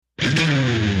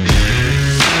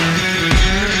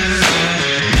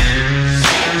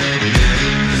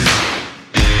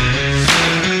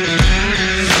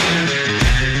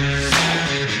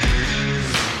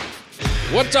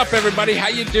What's up, everybody? How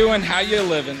you doing? How you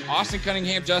living? Austin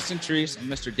Cunningham, Justin Treese, and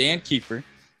Mr. Dan Kiefer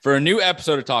for a new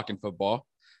episode of Talking Football.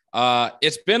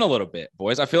 It's been a little bit,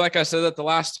 boys. I feel like I said that the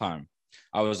last time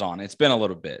I was on. It's been a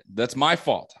little bit. That's my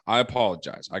fault. I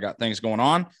apologize. I got things going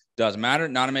on. Doesn't matter.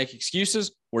 Not to make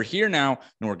excuses. We're here now,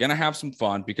 and we're going to have some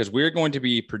fun because we're going to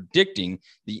be predicting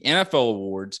the NFL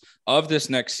awards of this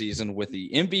next season with the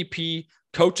MVP,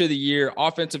 Coach of the Year,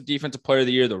 Offensive Defensive Player of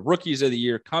the Year, the Rookies of the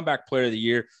Year, Comeback Player of the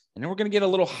Year, and then we're going to get a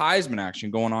little Heisman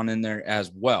action going on in there as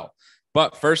well.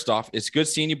 But first off, it's good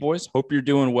seeing you, boys. Hope you're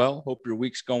doing well. Hope your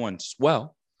week's going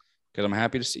swell because I'm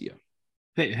happy to see you.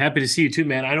 Hey, happy to see you too,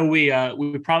 man. I know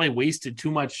we probably wasted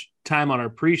too much time on our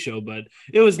pre-show, but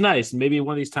it was nice. Maybe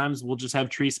one of these times we'll just have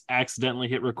Treese accidentally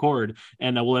hit record,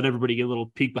 and we'll let everybody get a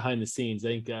little peek behind the scenes.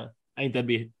 I think that'd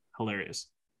be hilarious.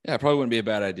 Yeah, it probably wouldn't be a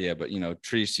bad idea, but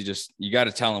Treese, you got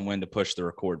to tell him when to push the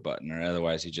record button, or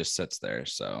otherwise he just sits there.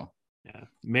 So yeah,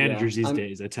 managers these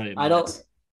days, I tell you. I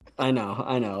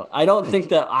know. I don't think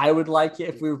that I would like it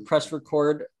if we press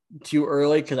record too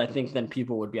early, because I think then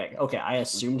people would be like, okay, I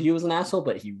assumed he was an asshole,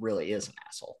 but he really is an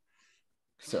asshole.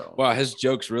 So wow, his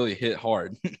jokes really hit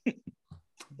hard.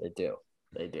 They do.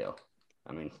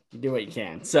 I mean, you do what you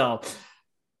can. So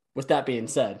with that being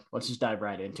said, let's just dive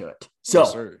right into it. So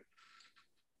Yes, sir.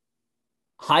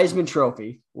 Heisman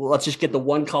Trophy. Well, let's just get the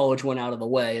one college one out of the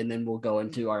way, and then we'll go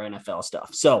into our NFL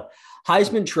stuff. So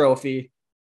Heisman Trophy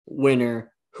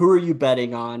winner. Who are you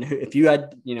betting on? If you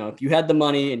had the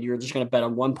money and you're just going to bet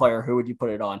on one player, who would you put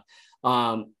it on?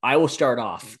 I will start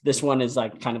off. This one is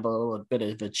like kind of a little bit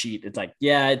of a cheat. It's like,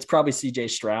 yeah, it's probably CJ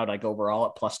Stroud, like overall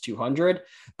at plus 200,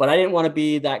 but I didn't want to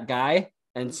be that guy.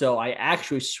 And so I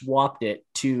actually swapped it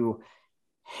to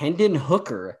Hendon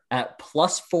Hooker at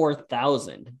plus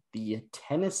 4,000, the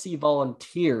Tennessee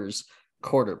Volunteers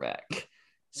quarterback.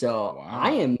 So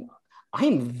wow. I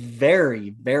am very,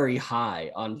 very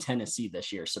high on Tennessee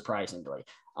this year, surprisingly.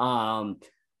 I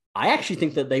actually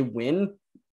think that they win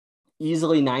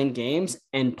easily 9 games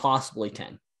and possibly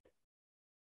 10.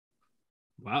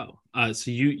 Wow. So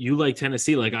you like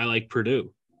Tennessee like I like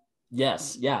Purdue.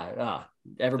 Yes. Yeah.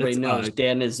 Everybody knows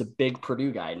Dan is a big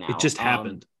Purdue guy now. It just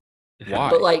happened.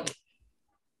 Why? But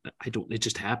it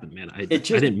just happened, man. I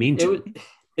didn't mean to.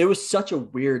 It was such a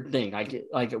weird thing.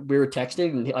 Like we were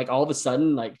texting and like all of a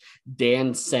sudden, like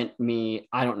Dan sent me,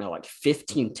 I don't know, like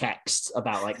 15 texts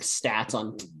about like stats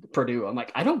on Purdue. I'm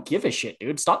like, I don't give a shit,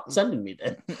 dude. Stop sending me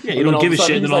that. Yeah, you don't give a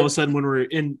shit. And then all of a sudden when we're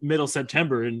in middle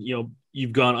September and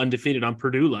you've gone undefeated on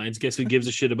Purdue lines, guess who gives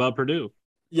a shit about Purdue?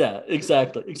 Yeah,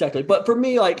 exactly. But for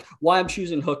me, like why I'm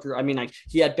choosing Hooker, I mean, like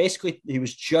he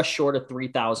was just short of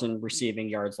 3,000 receiving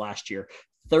yards last year.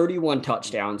 31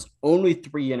 touchdowns, only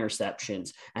 3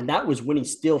 interceptions. And that was when he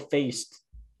still faced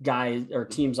guys or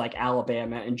teams like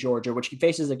Alabama and Georgia, which he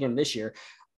faces again this year.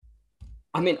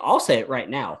 I mean, I'll say it right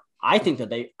now. I think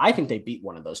they beat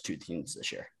one of those 2 teams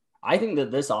this year. I think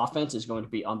that this offense is going to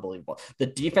be unbelievable. The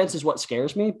defense is what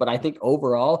scares me, but I think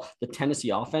overall the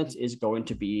Tennessee offense is going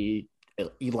to be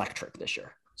electric this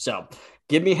year. So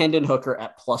give me Hendon Hooker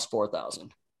at plus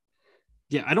 4,000.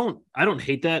 Yeah, I don't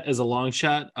hate that as a long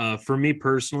shot. For me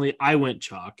personally, I went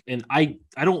chalk, and I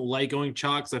don't like going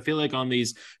chalk because I feel like on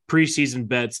these preseason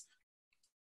bets,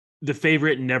 the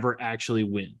favorite never actually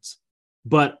wins.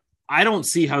 But I don't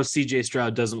see how CJ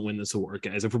Stroud doesn't win this award,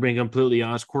 guys. If we're being completely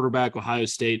honest, quarterback, Ohio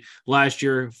State last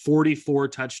year, 44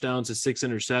 touchdowns to 6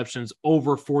 interceptions,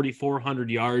 over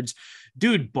 4,400 yards.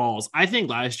 Dude balls. I think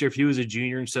last year, if he was a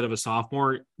junior instead of a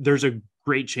sophomore, there's a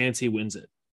great chance he wins it.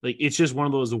 Like, it's just one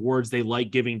of those awards they like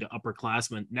giving to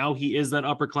upperclassmen. Now he is that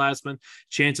upperclassman.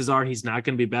 Chances are he's not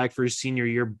going to be back for his senior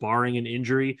year, barring an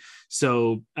injury.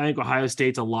 So I think Ohio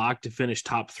State's a lock to finish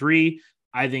top 3.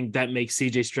 I think that makes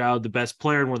CJ Stroud the best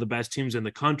player and one of the best teams in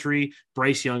the country.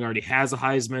 Bryce Young already has a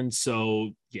Heisman. So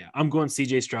yeah, I'm going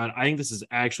CJ Stroud. I think this is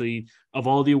actually, of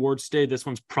all the awards today, this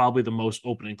one's probably the most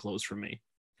open and close for me.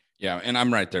 Yeah, and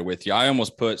I'm right there with you. I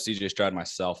almost put CJ Stroud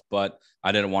myself, but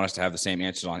I didn't want us to have the same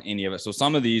answers on any of it. So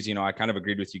some of these, I kind of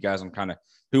agreed with you guys on kind of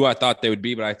who I thought they would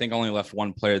be, but I think I only left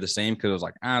one player the same because I was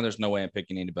like, there's no way I'm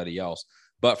picking anybody else.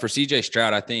 But for CJ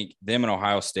Stroud, I think him in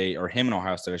Ohio State,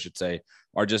 I should say,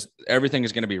 are just everything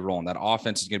is going to be rolling. That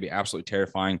offense is going to be absolutely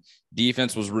terrifying.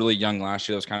 Defense was really young last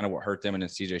year. That was kind of what hurt them, and then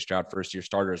CJ Stroud, first-year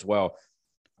starter as well.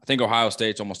 I think Ohio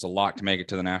State's almost a lock to make it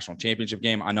to the national championship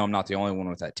game. I know I'm not the only one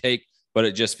with that take, but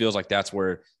it just feels like that's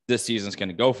where this season's going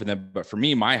to go for them. But for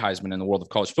me, my Heisman in the world of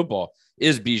college football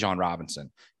is Bijan Robinson.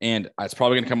 And it's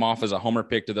probably going to come off as a homer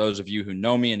pick to those of you who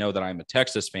know me and know that I'm a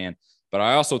Texas fan. But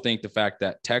I also think the fact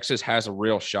that Texas has a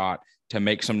real shot to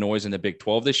make some noise in the Big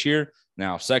 12 this year. And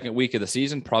Now, second week of the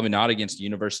season, probably not against the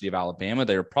University of Alabama.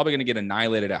 They're probably going to get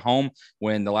annihilated at home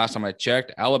when the last time I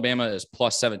checked, Alabama is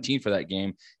plus 17 for that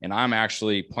game. And I'm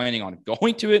actually planning on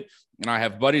going to it. And I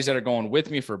have buddies that are going with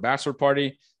me for a bachelor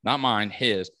party, not mine,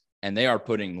 his, and they are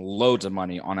putting loads of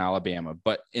money on Alabama.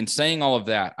 But in saying all of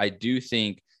that, I do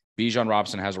think Bijan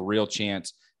Robinson has a real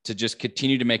chance to just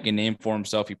continue to make a name for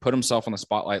himself. He put himself on the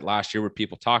spotlight last year with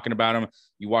people talking about him.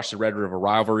 You watched the Red River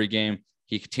rivalry game.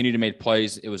 He continued to make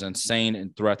plays. It was insane.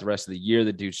 And throughout the rest of the year,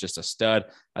 the dude's just a stud.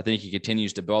 I think he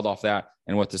continues to build off that.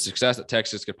 And with the success that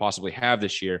Texas could possibly have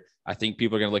this year, I think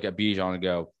people are going to look at Bijan and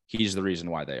go, he's the reason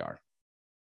why they are.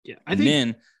 Yeah.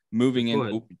 Then moving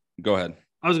in, go ahead.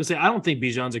 I was going to say, I don't think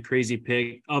Bijan's a crazy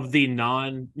pick. Of the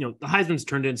the Heisman's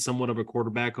turned in somewhat of a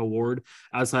quarterback award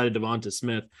outside of Devonta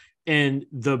Smith. And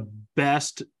the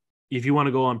best, if you want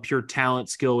to go on pure talent,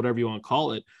 skill, whatever you want to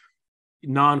call it,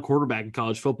 non-quarterback in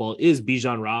college football is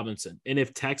Bijan Robinson. And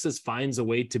if Texas finds a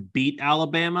way to beat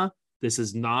Alabama, this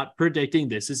is not predicting.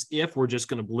 This is if we're just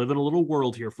going to live in a little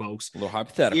world here, folks. A little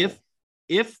hypothetical.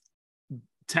 If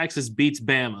Texas beats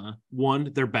Bama,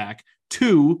 1, they're back.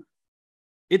 2,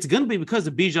 it's going to be because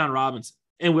of Bijan Robinson.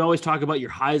 And we always talk about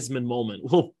your Heisman moment.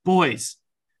 Well, boys,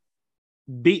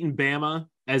 beating Bama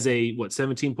as a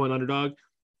 17-point underdog,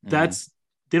 that's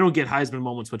they don't get Heisman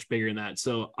moments much bigger than that.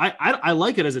 So I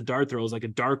like it as a dart throw, as like a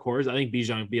dark horse. I think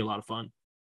Bijan would be a lot of fun.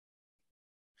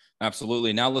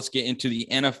 Absolutely. Now let's get into the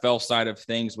NFL side of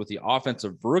things with the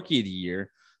offensive rookie of the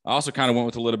year. I also kind of went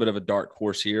with a little bit of a dark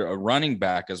horse here, a running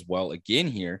back as well. Again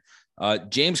here,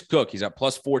 James Cook, he's at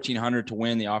plus 1,400 to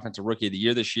win the offensive rookie of the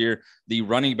year this year. The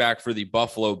running back for the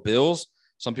Buffalo Bills.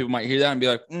 Some people might hear that and be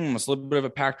like, it's a little bit of a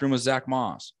packed room with Zach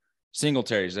Moss.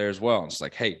 Singletary's there as well. And it's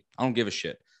like, hey, I don't give a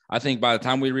shit. I think by the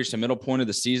time we reach the middle point of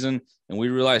the season and we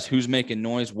realize who's making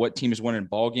noise, what team is winning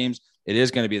ball games, it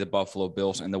is going to be the Buffalo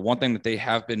Bills. And the one thing that they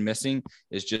have been missing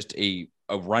is just a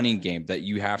running game that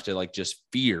you have to just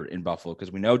fear in Buffalo,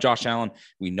 because we know Josh Allen,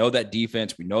 we know that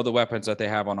defense, we know the weapons that they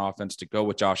have on offense to go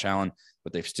with Josh Allen,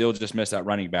 but they've still just missed that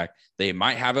running back. They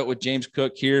might have it with James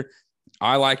Cook here.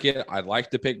 I like it. I like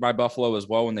the pick by Buffalo as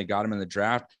well when they got him in the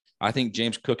draft. I think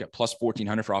James Cook at plus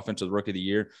 1,400 for offensive rookie of the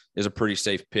year is a pretty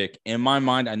safe pick. In my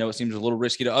mind, I know it seems a little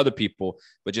risky to other people,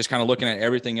 but just kind of looking at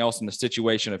everything else in the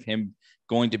situation of him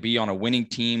going to be on a winning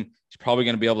team, he's probably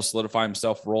going to be able to solidify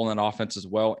himself rolling that offense as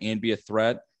well and be a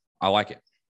threat. I like it.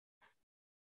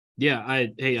 Yeah,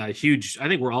 I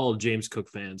think we're all James Cook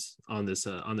fans on this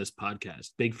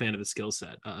podcast. Big fan of his skill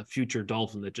set. Future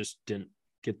Dolphin that just didn't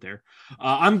get there.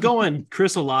 I'm going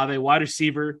Chris Olave, wide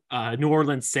receiver, New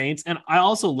Orleans Saints. And I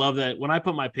also love that when I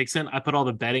put my picks in, I put all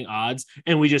the betting odds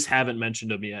and we just haven't mentioned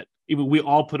them yet. Even we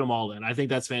all put them all in. I think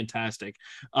that's fantastic.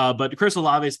 But Chris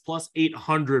Olave is plus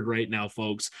 800 right now,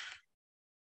 folks.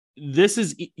 This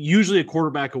is usually a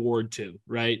quarterback award too,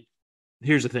 right?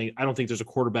 Here's the thing. I don't think there's a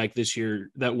quarterback this year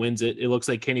that wins it. It looks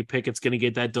like Kenny Pickett's going to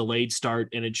get that delayed start,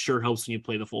 and it sure helps when you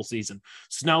play the full season.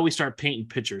 So now we start painting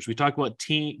pictures. We talk about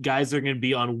guys that are going to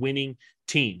be on winning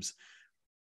teams.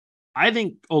 I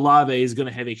think Olave is going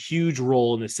to have a huge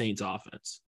role in the Saints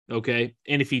offense. Okay.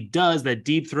 And if he does, that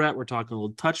deep threat, we're talking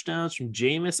little touchdowns from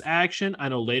Jameis action. I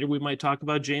know later we might talk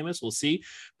about Jameis. We'll see.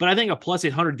 But I think a plus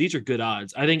 800, these are good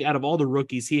odds. I think out of all the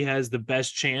rookies, he has the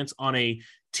best chance on a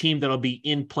team that'll be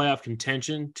in playoff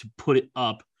contention to put it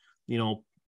up. I don't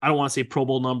want to say Pro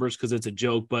Bowl numbers because it's a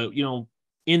joke, but,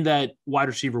 in that wide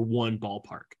receiver 1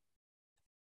 ballpark.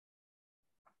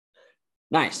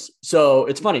 Nice. So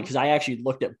it's funny because I actually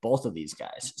looked at both of these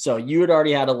guys. So you had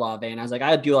already had Olave, and I was like,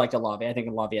 I do like Olave. I think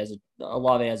Olave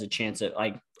has a chance at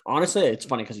honestly, it's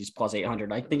funny because he's plus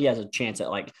 800. I think he has a chance at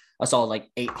a solid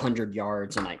 800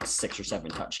 yards and 6 or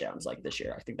 7 touchdowns this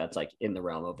year. I think that's in the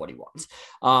realm of what he wants.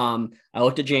 I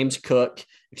looked at James Cook,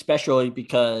 especially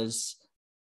because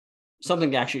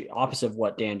something actually opposite of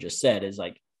what Dan just said is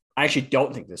I actually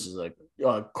don't think this is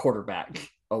a quarterback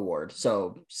award.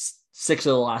 So 6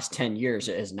 of the last 10 years,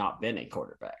 it has not been a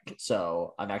quarterback.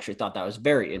 So I've actually thought that was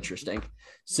very interesting.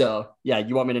 So yeah,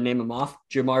 you want me to name them off?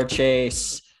 Jamar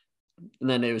Chase, and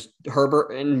then it was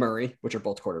Herbert and Murray, which are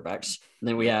both quarterbacks. And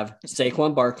then we have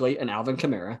Saquon Barkley and Alvin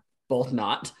Kamara, both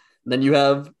not. And then you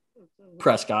have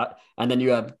Prescott, and then you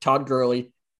have Todd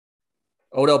Gurley,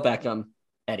 Odell Beckham,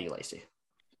 Eddie Lacy.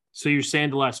 So you're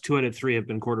saying the last 2 out of 3 have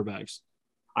been quarterbacks?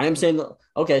 I am saying,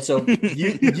 okay, so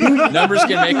you numbers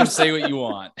can make them say what you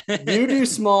want. you do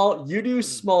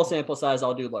small sample size.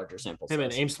 I'll do larger sample size. Hey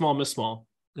man, aim small, miss small.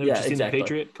 Haven't Yeah, you seen exactly. the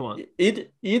Patriot? Come on.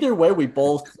 Either way, we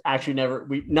both actually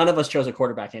none of us chose a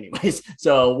quarterback anyways.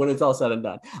 So when it's all said and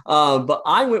done, but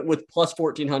I went with plus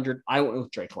 1400. I went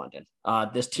with Drake London.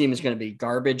 This team is going to be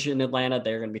garbage in Atlanta.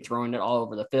 They're going to be throwing it all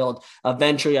over the field.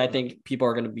 Eventually, I think people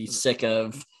are going to be sick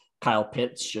of Kyle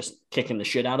Pitts just kicking the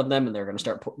shit out of them, and they're going to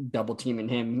start double teaming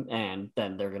him, and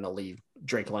then they're going to leave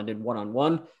Drake London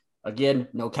one-on-one. Again,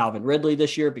 no Calvin Ridley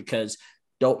this year because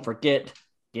don't forget,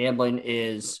 gambling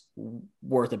is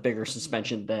worth a bigger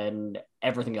suspension than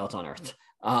everything else on earth.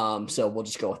 So we'll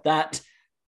just go with that.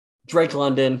 Drake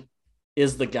London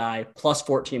is the guy, plus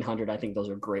 1400. I think those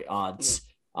are great odds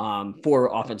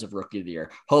for offensive rookie of the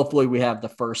year. Hopefully we have the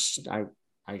first,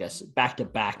 I guess,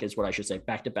 back-to-back is what I should say,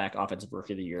 back-to-back offensive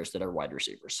rookie of the years that are wide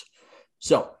receivers.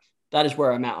 So that is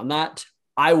where I'm at on that.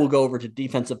 I will go over to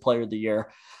defensive player of the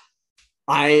year.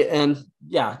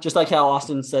 Just like how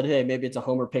Austin said, hey, maybe it's a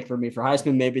homer pick for me for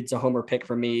Heisman. Maybe it's a homer pick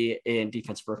for me in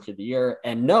defensive rookie of the year.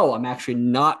 And no, I'm actually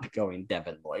not going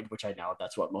Devin Lloyd, which I know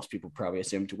that's what most people probably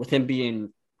assumed. With him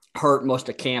being hurt most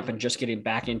of camp and just getting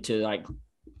back into like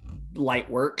light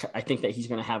work, I think that he's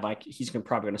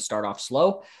probably going to start off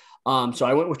slow. So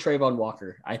I went with Trayvon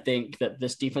Walker. I think that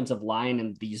this defensive line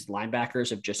and these linebackers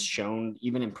have just shown,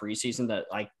 even in preseason, that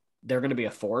like they're going to be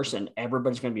a force and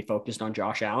everybody's going to be focused on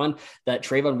Josh Allen, that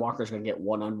Trayvon Walker is going to get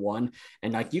one-on-one.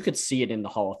 And like, you could see it in the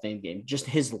Hall of Fame game, just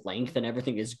his length and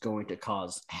everything is going to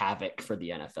cause havoc for the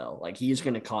NFL. Like, he's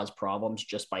going to cause problems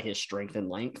just by his strength and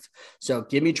length. So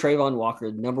give me Trayvon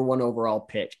Walker, number 1 overall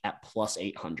pick at plus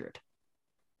 800.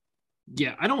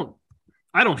 Yeah, I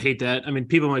don't hate that. I mean,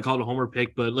 people might call it a homer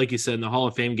pick, but like you said, in the Hall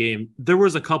of Fame game, there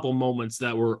was a couple moments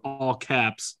that were all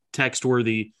caps, text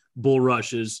worthy bull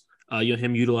rushes,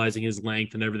 him utilizing his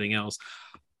length and everything else.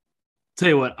 Tell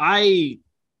you what, I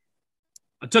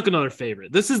took another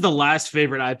favorite. This is the last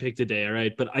favorite I picked today. All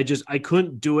right. But I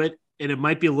couldn't do it. And it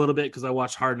might be a little bit because I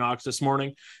watched Hard Knocks this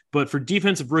morning, but for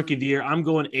defensive rookie of the year, I'm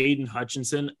going Aiden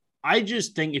Hutchinson. I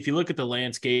just think if you look at the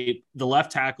landscape, the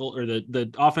left tackle or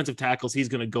the offensive tackles he's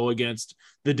going to go against,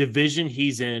 the division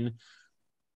he's in,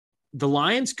 the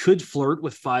Lions could flirt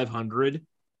with 500.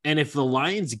 And if the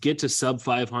Lions get to sub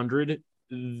 500,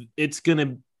 it's going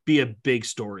to be a big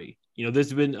story.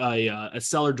 There's been a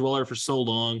cellar dweller for so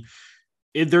long.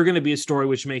 They're going to be a story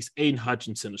which makes Aiden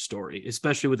Hutchinson a story,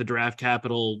 especially with the draft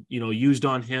capital, used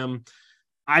on him.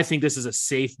 I think this is a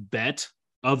safe bet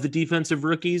of the defensive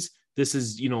rookies. This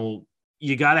is,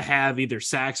 you got to have either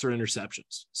sacks or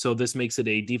interceptions. So this makes it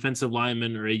a defensive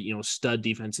lineman or a, stud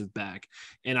defensive back.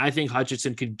 And I think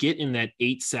Hutchinson could get in that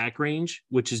 8 sack range,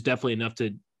 which is definitely enough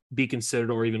to be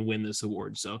considered or even win this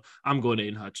award. So I'm going to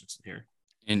Aiden Hutchinson here.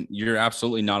 And you're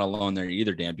absolutely not alone there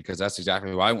either, Dan, because that's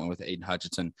exactly why I went with Aiden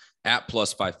Hutchinson at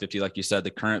plus 550. Like you said,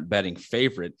 the current betting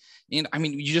favorite. And I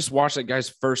mean, you just watch that guy's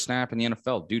first snap in the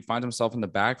NFL. Dude finds himself in the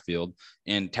backfield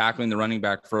and tackling the running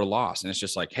back for a loss. And it's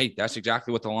just like, hey, that's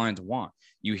exactly what the Lions want.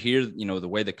 You hear, the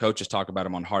way the coaches talk about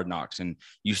him on Hard Knocks, and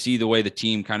you see the way the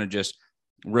team kind of just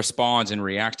responds and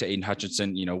reacts to Aiden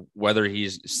Hutchinson, whether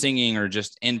he's singing or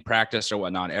just in practice or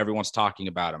whatnot, everyone's talking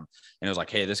about him. And it was like,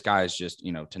 hey, this guy is just,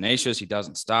 tenacious. He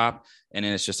doesn't stop. And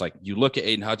then it's just like, you look at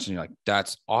Aiden Hutchinson, you're like,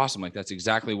 that's awesome. Like, that's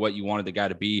exactly what you wanted the guy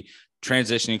to be,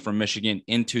 transitioning from Michigan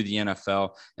into the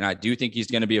NFL. And I do think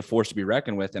he's going to be a force to be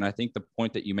reckoned with. And I think the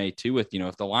point that you made too with,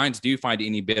 if the Lions do find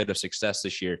any bit of success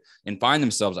this year and find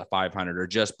themselves at 500 or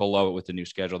just below it with the new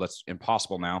schedule, that's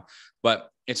impossible now.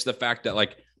 But it's the fact that,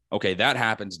 like, okay, that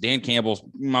happens. Dan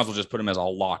Campbell, you might as well just put him as a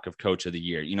lock of coach of the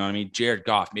year. You know what I mean? Jared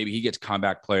Goff, maybe he gets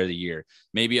comeback player of the year.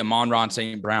 Maybe Amon-Ra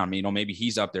St. Brown, maybe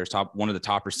he's up there, one of the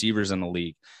top receivers in the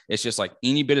league. It's just like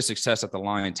any bit of success that the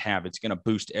Lions have, it's going to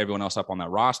boost everyone else up on that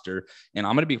roster. And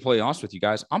I'm going to be completely honest with you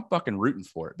guys. I'm fucking rooting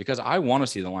for it because I want to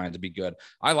see the Lions be good.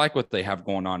 I like what they have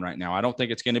going on right now. I don't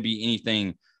think it's going to be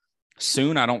anything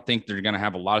soon. I don't think they're going to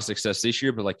have a lot of success this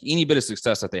year, but like any bit of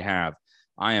success that they have,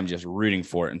 I am just rooting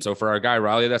for it. And so for our guy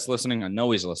Riley that's listening, I know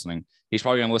he's listening. He's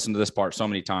probably going to listen to this part so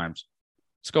many times.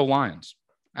 Let's go Lions.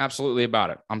 Absolutely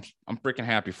about it. I'm freaking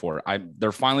happy for it.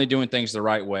 They're finally doing things the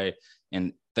right way,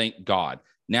 and thank God.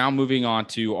 Now moving on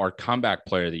to our comeback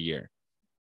player of the year.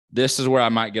 This is where I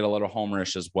might get a little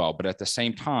homerish as well, but at the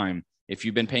same time, if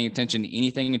you've been paying attention to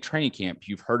anything in training camp,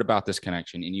 you've heard about this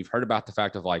connection and you've heard about the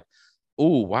fact of like,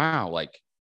 oh, wow, like,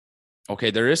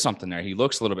 okay, there is something there. He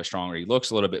looks a little bit stronger. He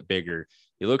looks a little bit bigger.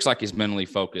 He looks like he's mentally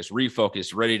focused,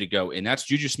 refocused, ready to go. And that's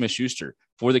Juju Smith-Schuster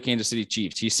for the Kansas City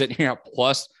Chiefs. He's sitting here at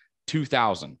plus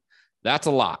 2,000. That's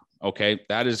a lot. Okay.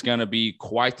 That is going to be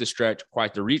quite the stretch,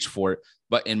 quite the reach for it.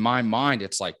 But in my mind,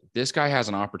 it's like this guy has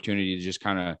an opportunity to just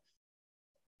kind of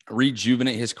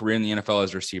rejuvenate his career in the NFL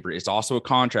as a receiver. It's also a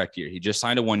contract year. He just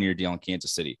signed a 1-year deal in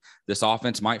Kansas City. This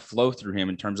offense might flow through him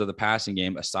in terms of the passing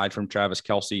game, aside from Travis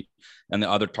Kelce and the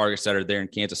other targets that are there in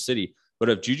Kansas City. But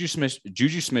if Juju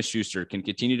Smith-Schuster can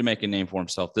continue to make a name for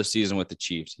himself this season with the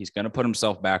Chiefs, he's going to put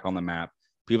himself back on the map.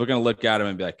 People are going to look at him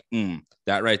and be like,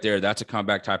 that right there, that's a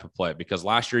comeback type of play. Because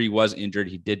last year he was injured.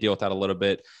 He did deal with that a little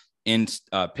bit. In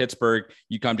Pittsburgh,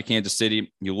 you come to Kansas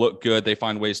City, you look good. They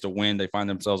find ways to win. They find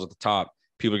themselves at the top.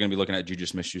 People are going to be looking at Juju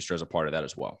Smith-Schuster as a part of that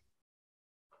as well.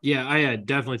 Yeah, I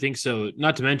definitely think so.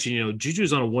 Not to mention,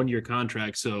 Juju's on a 1-year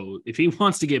contract. So if he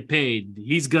wants to get paid,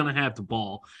 he's going to have the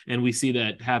ball. And we see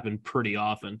that happen pretty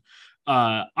often.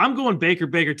 I'm going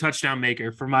Baker touchdown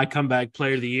maker for my comeback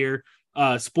player of the year.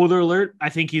 Spoiler alert, I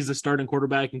think he's the starting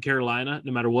quarterback in Carolina,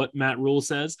 no matter what Matt Rule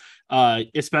says,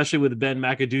 especially with Ben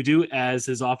McAdoo as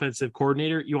his offensive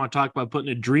coordinator. You want to talk about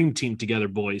putting a dream team together,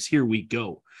 boys. Here we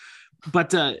go.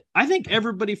 But I think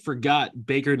everybody forgot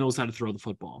Baker knows how to throw the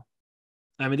football.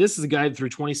 I mean, this is a guy that threw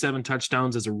 27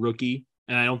 touchdowns as a rookie,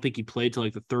 and I don't think he played till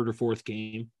like the third or fourth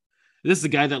game. This is a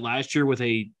guy that last year with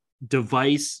a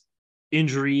device,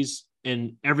 injuries,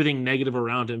 and everything negative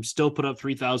around him still put up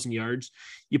 3,000 yards.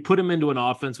 You put him into an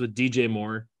offense with DJ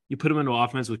Moore. You put him into an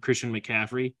offense with Christian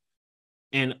McCaffrey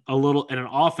and an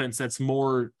offense that's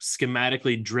more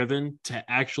schematically driven to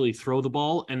actually throw the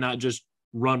ball and not just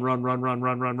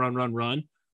run.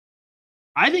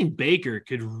 I think Baker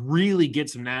could really get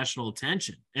some national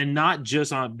attention, and not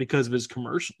just because of his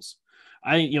commercials.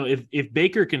 If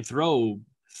Baker can throw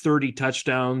 30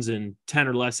 touchdowns and 10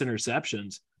 or less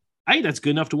interceptions, I think that's good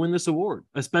enough to win this award,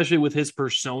 especially with his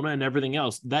persona and everything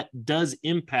else. That does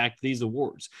impact these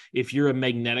awards. If you're a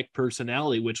magnetic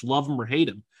personality, which love him or hate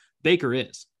him, Baker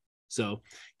is. So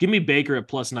give me Baker at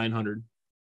plus 900.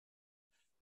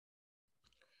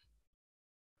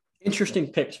 Interesting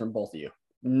picks from both of you.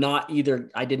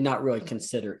 I did not really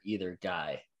consider either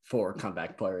guy for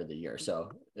comeback player of the year. So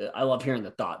I love hearing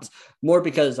the thoughts more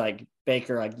because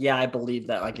Baker, I believe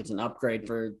that it's an upgrade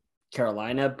for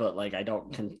Carolina, but I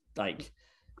don't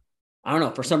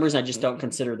know. For some reason, I just don't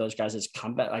consider those guys as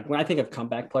comeback. When I think of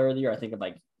comeback player of the year, I think of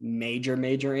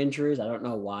major injuries. I don't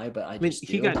know why, but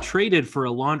he got traded for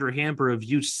a laundry hamper of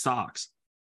used socks.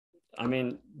 I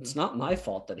mean, it's not my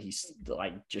fault that he's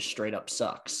just straight up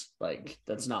sucks.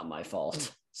 That's not my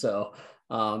fault. So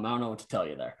I don't know what to tell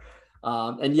you there.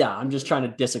 I'm just trying to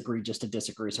disagree just to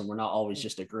disagree. So we're not always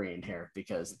just agreeing here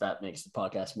because that makes the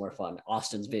podcast more fun.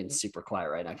 Austin's being super quiet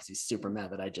right now because he's super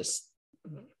mad that I just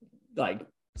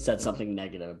said something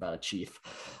negative about a Chief.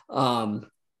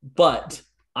 But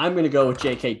I'm going to go with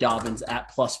J.K. Dobbins at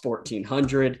plus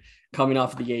 1,400 coming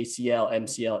off of the ACL,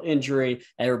 MCL injury.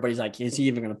 Everybody's like, is he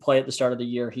even going to play at the start of the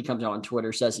year? He comes out on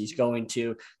Twitter, says he's going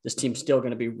to. This team's still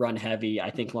going to be run heavy.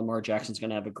 I think Lamar Jackson's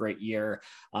going to have a great year.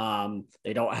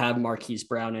 They don't have Marquise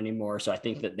Brown anymore, so I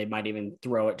think that they might even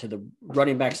throw it to the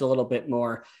running backs a little bit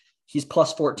more. He's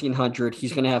plus 1,400.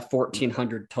 He's going to have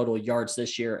 1,400 total yards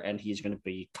this year, and he's going to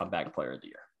be comeback player of the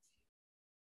year.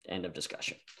 End of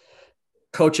discussion.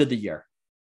 Coach of the year.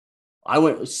 I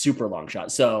went with super long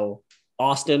shot. So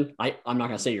Austin, I'm not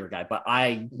going to say you're a guy, but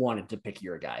I wanted to pick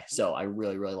your guy. So I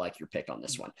really, really like your pick on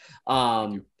this one.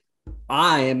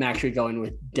 I am actually going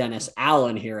with Dennis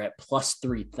Allen here at plus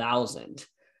 3,000.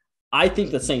 I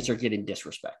think the Saints are getting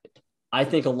disrespected. I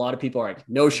think a lot of people are like,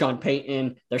 no Sean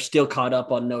Payton. They're still caught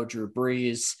up on no Drew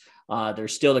Brees.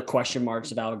 There's still the question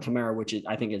marks of Alvin Kamara, which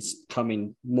I think is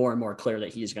coming more and more clear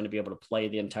that he's going to be able to play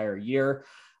the entire year.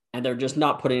 And they're just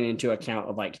not putting into account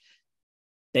of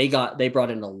they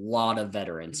brought in a lot of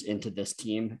veterans into this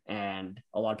team and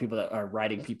a lot of people that are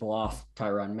writing people off,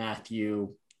 Tyrann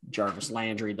Mathieu, Jarvis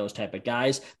Landry, those type of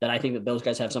guys that I think that those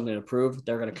guys have something to prove.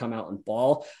 They're going to come out and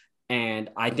ball. And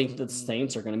I think that the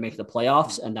Saints are going to make the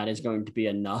playoffs, and that is going to be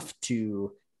enough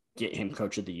to get him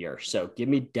coach of the year. So give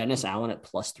me Dennis Allen at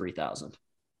plus 3,000.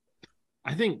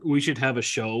 I think we should have a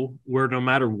show where no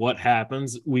matter what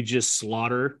happens, we just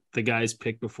slaughter the guys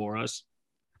picked before us.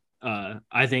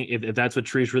 I think if that's what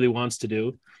Treese really wants to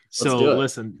do. So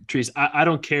listen, Treese, I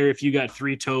don't care if you got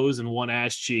 3 toes and 1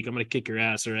 ass cheek. I'm going to kick your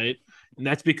ass, all right? And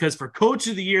that's because for coach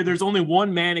of the year, there's only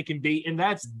one man it can beat, and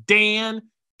that's Dan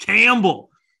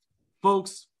Campbell.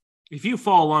 Folks, if you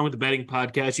follow along with the betting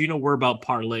podcast, you know we're about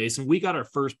parlays, and we got our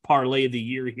first parlay of the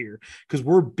year here because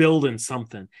we're building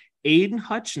something. Aiden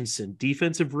Hutchinson,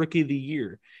 defensive rookie of the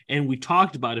year. And we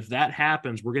talked about if that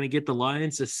happens, we're going to get the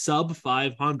Lions to sub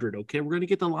 500. Okay. We're going to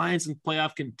get the Lions in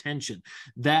playoff contention.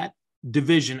 That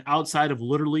division outside of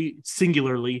literally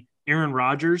singularly Aaron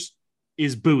Rodgers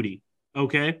is booty.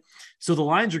 Okay. So the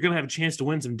Lions are going to have a chance to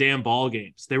win some damn ball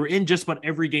games. They were in just about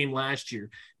every game last year.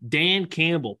 Dan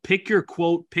Campbell, pick your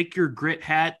quote, pick your grit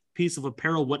hat, piece of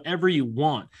apparel, whatever you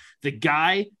want. The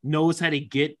guy knows how to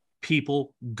get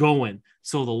people going.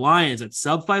 So the Lions at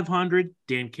sub 500,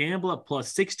 Dan Campbell at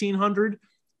plus 1600.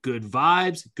 Good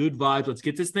vibes, good vibes. Let's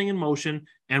get this thing in motion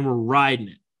and we're riding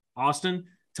it. Austin,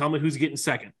 tell me who's getting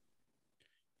second.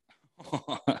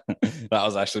 That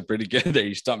was actually pretty good there.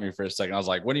 You stumped me for a second. I was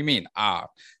like, what do you mean?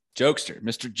 Jokester,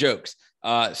 Mr. Jokes.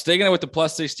 Sticking it with the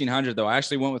plus 1600, though, I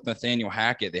actually went with Nathaniel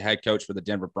Hackett, the head coach for the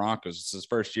Denver Broncos. It's his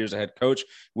first year as a head coach.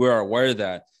 We are aware of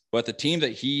that. But the team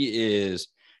that he is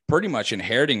pretty much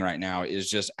inheriting right now is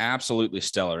just absolutely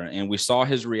stellar. And we saw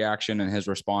his reaction and his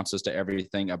responses to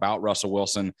everything about Russell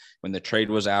Wilson when the trade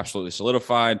was absolutely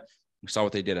solidified. We saw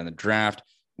what they did in the draft.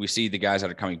 We see the guys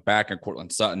that are coming back in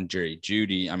Cortland Sutton, Jerry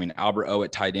Jeudy. I mean, Albert O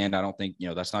at tight end. I don't think,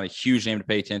 that's not a huge name to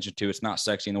pay attention to. It's not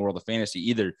sexy in the world of fantasy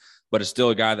either, but it's still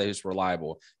a guy that is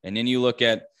reliable. And then you look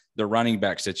at the running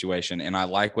back situation, and I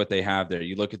like what they have there.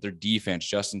 You look at their defense,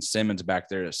 Justin Simmons back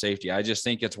there at safety. I just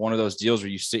think it's one of those deals where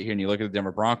you sit here and you look at the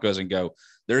Denver Broncos and go,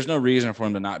 there's no reason for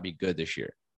them to not be good this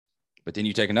year. But then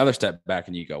you take another step back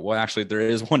and you go, well, actually, there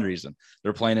is one reason.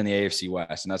 They're playing in the AFC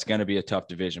West, and that's going to be a tough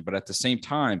division. But at the same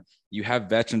time, you have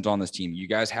veterans on this team. You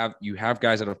have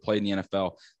guys that have played in the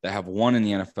NFL, that have won in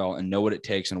the NFL and know what it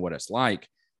takes and what it's like.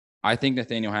 I think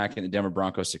Nathaniel Hackett and the Denver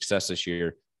Broncos' success this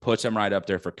year puts him right up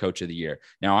there for Coach of the Year.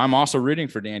 Now, I'm also rooting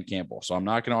for Dan Campbell, so I'm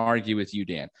not going to argue with you,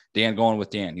 Dan. Dan going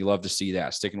with Dan. You love to see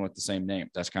that, sticking with the same name.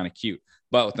 That's kind of cute.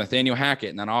 But with Nathaniel Hackett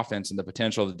and that offense and the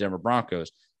potential of the Denver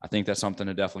Broncos, I think that's something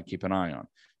to definitely keep an eye on.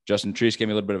 Justin Treese gave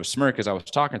me a little bit of a smirk as I was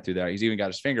talking through that. He's even got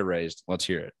his finger raised. Let's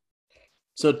hear it.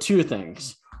 So two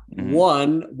things. Mm-hmm.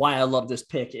 One, why I love this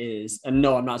pick is, and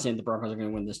no, I'm not saying the Broncos are going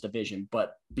to win this division,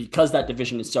 but because that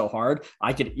division is so hard,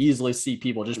 I could easily see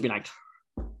people just being like,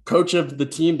 coach of the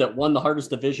team that won the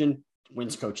hardest division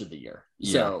wins Coach of the Year.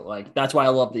 Yeah. So that's why I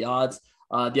love the odds.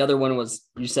 The other one was,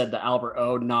 you said the Albert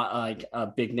O, not like a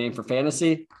big name for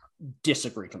fantasy.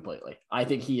 Disagree completely. I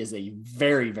think he is a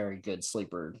very, very good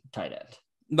sleeper tight end.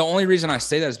 The only reason I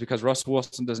say that is because Russell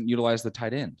Wilson doesn't utilize the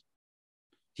tight end.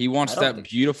 He wants that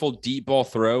beautiful deep ball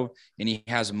throw, and he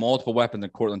has multiple weapons in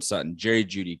Cortland Sutton, Jerry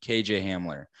Jeudy, KJ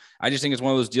Hamler. I just think it's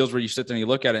one of those deals where you sit there and you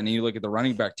look at it and you look at the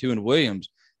running back too, and Williams.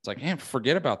 It's like, man,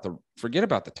 forget about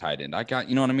the tight end. I got,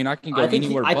 you know what I mean? I can go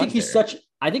anywhere. I think he's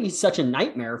such a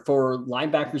nightmare for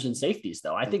linebackers and safeties,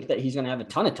 though. I think that he's going to have a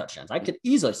ton of touchdowns. I could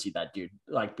easily see that dude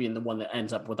being the one that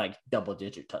ends up with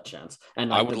double-digit touchdowns.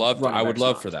 And I would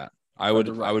love for that. I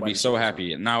would be so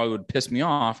happy. And now it would piss me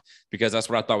off because that's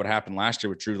what I thought would happen last year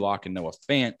with Drew Lock and Noah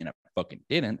Fant, and it fucking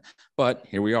didn't. But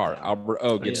here we are. Albert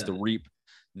O gets to reap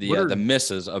the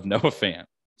misses of Noah Fant.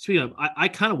 Speaking of, I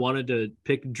kind of wanted to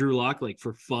pick Drew Lock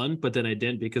for fun, but then I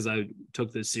didn't because I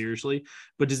took this seriously.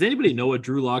 But does anybody know what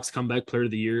Drew Lock's comeback player of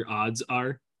the year odds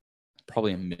are?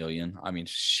 Probably $1 million. I mean,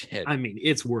 shit. I mean,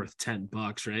 it's worth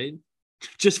 $10, right?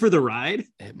 Just for the ride?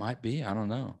 It might be. I don't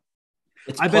know.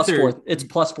 It's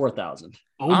plus 4,000.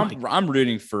 I'm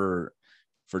rooting for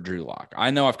Drew Lock. I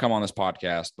know I've come on this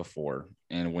podcast before,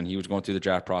 and when he was going through the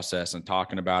draft process and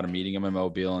talking about him, meeting him in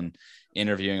Mobile and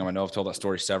interviewing him, I know I've told that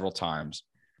story several times.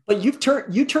 But you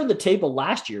turned the table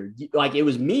last year. It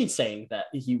was me saying that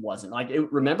he wasn't.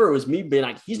 Remember, it was me being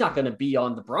like, he's not going to be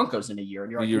on the Broncos in a year.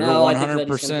 And you're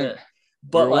 100%.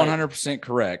 But 100%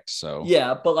 correct. So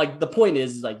yeah, but the point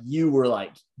is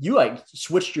you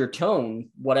switched your tone,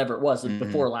 whatever it was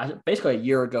before basically a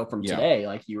year ago from today.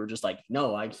 You were just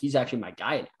no, he's actually my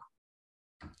guy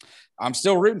now. I'm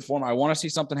still rooting for him. I want to see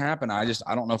something happen. I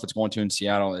don't know if it's going to in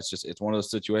Seattle. It's one of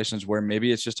those situations where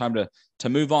maybe it's just time to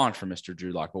move on from Mr.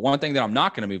 Drew Lock. But one thing that I'm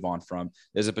not going to move on from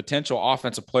is a potential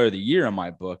offensive player of the year in my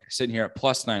book, sitting here at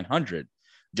plus 900,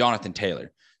 Jonathan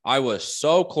Taylor. I was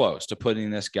so close to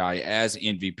putting this guy as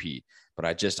MVP, but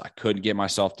I couldn't get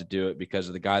myself to do it because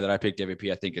of the guy that I picked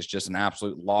MVP. I think is just an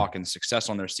absolute lock, and success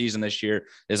on their season this year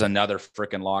is another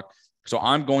freaking lock. So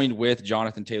I'm going with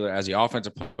Jonathan Taylor as the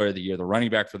offensive player of the year, the running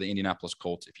back for the Indianapolis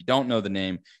Colts. If you don't know the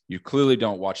name, you clearly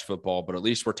don't watch football, but at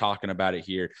least we're talking about it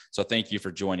here. So thank you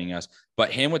for joining us.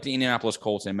 But him with the Indianapolis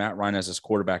Colts and Matt Ryan as his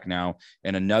quarterback now,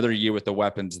 and another year with the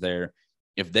weapons there,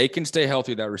 if they can stay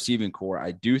healthy, that receiving core, I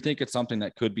do think it's something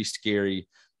that could be scary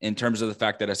in terms of the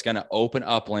fact that it's going to open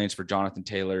up lanes for Jonathan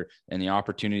Taylor and the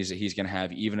opportunities that he's going to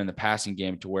have even in the passing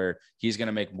game to where he's going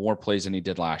to make more plays than he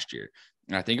did last year.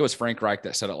 And I think it was Frank Reich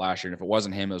that said it last year. And if it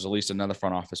wasn't him, it was at least another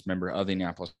front office member of the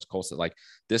Indianapolis Colts that like,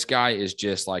 this guy is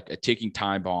just like a ticking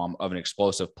time bomb of an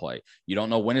explosive play. You don't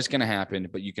know when it's going to happen,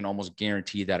 but you can almost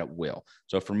guarantee that it will.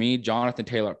 So for me, Jonathan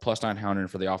Taylor plus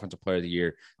 900 for the offensive player of the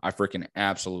year, I freaking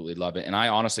absolutely love it. And I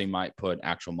honestly might put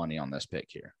actual money on this pick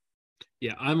here.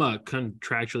 Yeah, I'm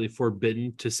contractually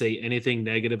forbidden to say anything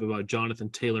negative about Jonathan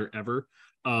Taylor ever.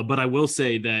 But I will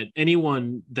say that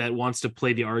anyone that wants to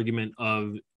play the argument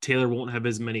of Taylor won't have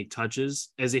as many touches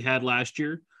as he had last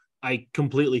year, I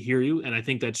completely hear you. And I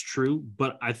think that's true.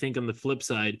 But I think on the flip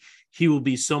side, he will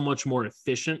be so much more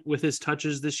efficient with his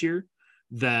touches this year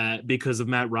that because of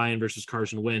Matt Ryan versus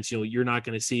Carson Wentz, you're not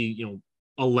going to see,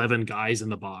 11 guys in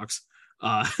the box,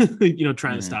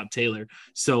 trying to stop Taylor.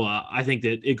 So I think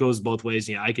that it goes both ways.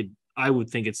 Yeah, I would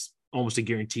think it's almost a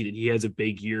guarantee that he has a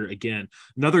big year again.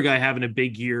 Another guy having a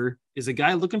big year is a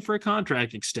guy looking for a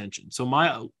contract extension. So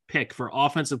my pick for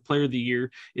offensive player of the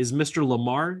year is Mr.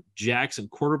 Lamar Jackson,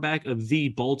 quarterback of the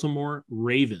Baltimore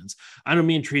Ravens. I know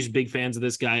me and Tree's big fans of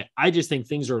this guy. I just think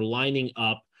things are lining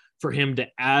up for him to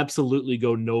absolutely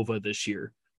go Nova this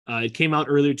year. It came out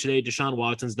earlier today. Deshaun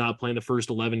Watson's not playing the first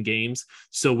 11 games.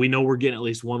 So we know we're getting at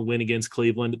least one win against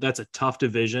Cleveland. That's a tough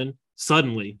division.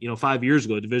 Suddenly, 5 years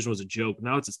ago, the division was a joke.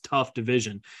 Now it's a tough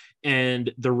division.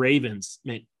 And the Ravens,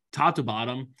 man, top to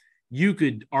bottom, you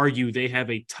could argue they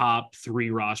have a top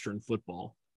 3 roster in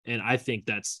football. And I think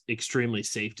that's extremely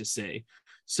safe to say.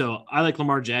 So I like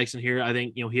Lamar Jackson here. I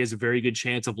think, he has a very good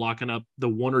chance of locking up the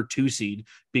 1 or 2 seed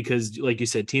because, like you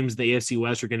said, teams in the AFC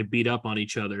West are going to beat up on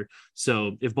each other.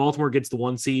 So if Baltimore gets the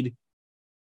 1 seed,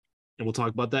 and we'll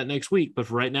talk about that next week. But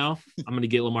for right now, I'm going to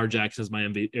get Lamar Jackson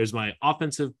as my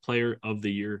offensive player of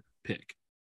the year pick.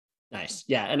 Nice.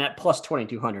 Yeah. And at plus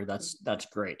 2,200, that's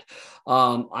great.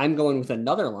 I'm going with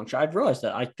another long shot. I've realized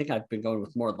that I think I've been going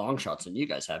with more long shots than you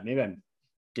guys have. Maybe I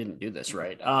didn't do this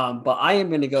right. But I am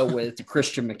going to go with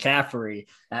Christian McCaffrey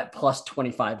at plus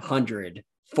 2,500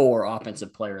 for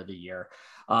offensive player of the year.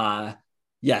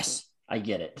 Yes, I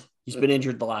get it. He's been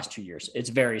injured the last 2 years.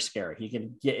 It's very scary. He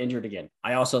can get injured again.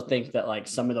 I also think that like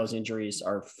some of those injuries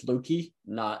are fluky,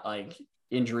 not like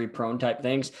injury prone type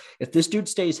things. If this dude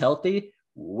stays healthy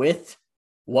with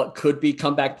what could be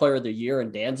comeback player of the year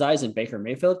in Dan's eyes and Baker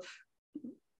Mayfield,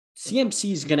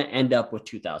 CMC is going to end up with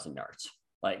 2,000 yards.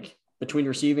 Like between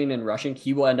receiving and rushing,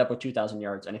 he will end up with 2,000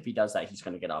 yards. And if he does that, he's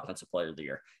going to get offensive player of the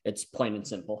year. It's plain and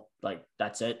simple. Like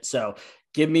that's it. So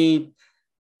give me,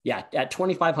 at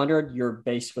 2,500, you're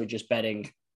basically just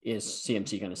betting is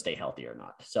CMC going to stay healthy or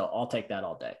not. So I'll take that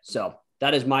all day. So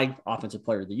that is my offensive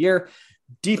player of the year.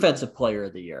 Defensive player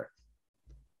of the year.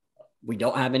 We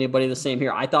don't have anybody the same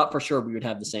here. I thought for sure we would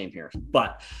have the same here,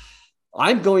 but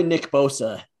I'm going Nick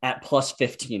Bosa at plus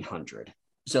 1,500.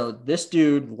 So this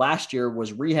dude last year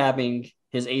was rehabbing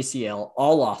his ACL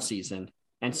all off season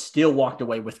and still walked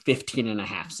away with 15 and a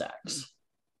half sacks.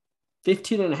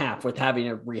 15 and a half with having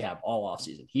a rehab all off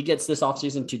season. He gets this off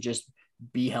season to just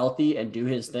be healthy and do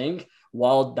his thing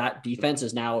while that defense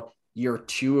is now year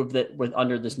 2 of that with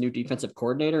under this new defensive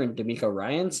coordinator and D'Amico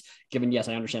Ryans, given, yes,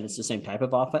 I understand it's the same type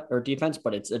of offense or defense,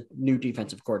 but it's a new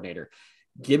defensive coordinator.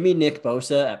 Give me Nick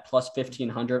Bosa at plus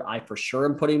 1,500. I for sure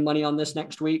am putting money on this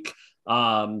next week.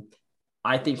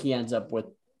 I think he ends up with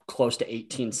close to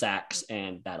 18 sacks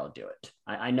and that'll do it.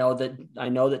 I know that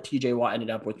TJ Watt ended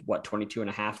up with 22 and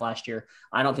a half last year.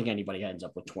 I don't think anybody ends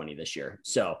up with 20 this year.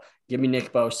 So give me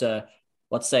Nick Bosa,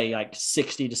 let's say like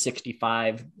 60 to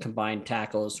 65 combined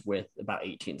tackles with about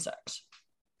 18 sacks.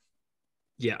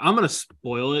 Yeah, I'm going to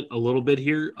spoil it a little bit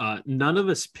here. None of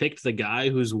us picked the guy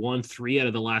who's won 3 out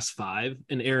of the last 5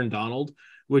 in Aaron Donald,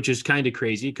 which is kind of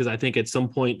crazy because I think at some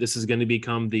point this is going to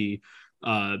become the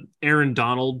Aaron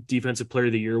Donald Defensive Player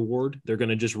of the Year award. They're going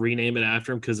to just rename it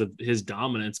after him because of his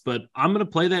dominance. But I'm going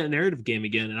to play that narrative game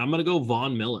again, and I'm going to go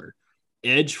Von Miller,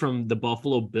 edge from the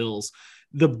Buffalo Bills.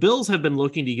 The Bills have been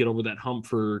looking to get over that hump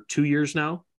for 2 years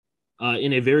now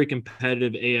in a very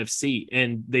competitive AFC,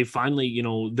 and they finally,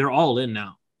 they're all in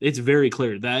now. It's very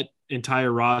clear that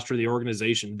entire roster of the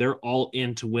organization, they're all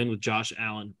in to win with Josh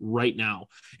Allen right now.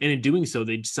 And in doing so,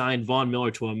 they signed Von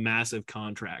Miller to a massive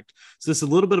contract. So it's a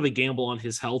little bit of a gamble on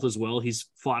his health as well. He's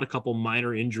fought a couple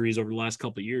minor injuries over the last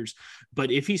couple of years.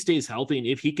 But if he stays healthy and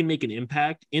if he can make an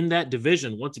impact in that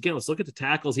division, once again, let's look at the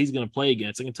tackles he's going to play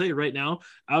against. I can tell you right now,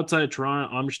 outside of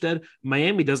Toronto, Armstead,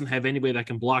 Miami doesn't have anybody that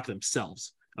can block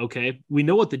themselves. Okay. We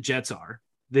know what the Jets are.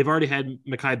 They've already had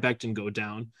Mekhi Becton go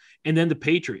down. And then the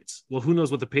Patriots. Well, who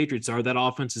knows what the Patriots are? That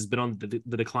offense has been on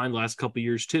the decline the last couple of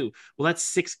years too. Well, that's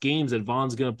 6 games that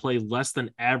Von's going to play less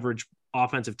than average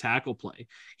offensive tackle play.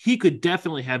 He could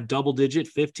definitely have double-digit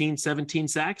 15, 17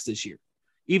 sacks this year,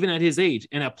 even at his age.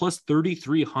 And at plus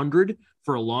 3,300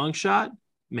 for a long shot,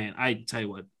 man, I tell you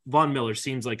what, Von Miller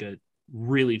seems like a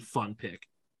really fun pick.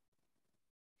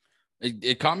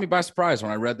 It caught me by surprise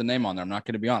when I read the name on there. I'm not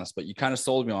going to be honest, but you kind of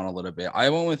sold me on a little bit.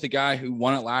 I went with the guy who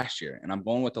won it last year, and I'm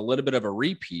going with a little bit of a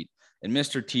repeat in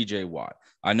Mr. TJ Watt.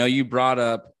 I know you brought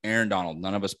up Aaron Donald.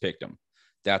 None of us picked him.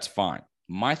 That's fine.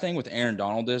 My thing with Aaron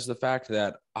Donald is the fact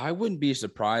that I wouldn't be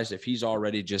surprised if he's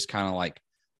already just kind of like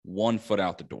 1 foot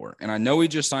out the door. And I know he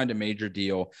just signed a major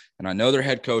deal, and I know their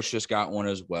head coach just got one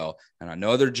as well. And I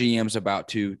know their GM's about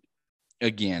to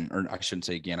again, or I shouldn't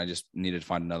say again, I just needed to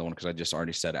find another one because I just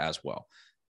already said as well.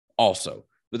 Also,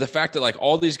 with the fact that like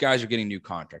all these guys are getting new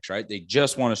contracts, right? They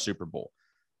just won a Super Bowl.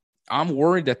 I'm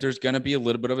worried that there's going to be a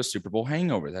little bit of a Super Bowl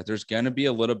hangover, that there's going to be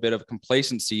a little bit of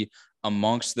complacency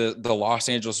amongst the Los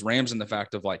Angeles Rams and the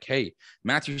fact of like, hey,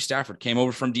 Matthew Stafford came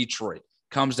over from Detroit,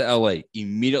 comes to LA,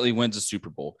 immediately wins the Super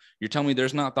Bowl. You're telling me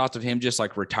there's not thoughts of him just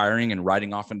like retiring and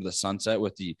riding off into the sunset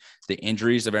with the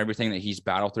injuries of everything that he's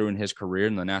battled through in his career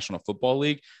in the National Football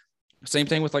League? Same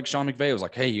thing with like Sean McVay. It was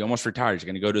like, hey, he almost retired. He's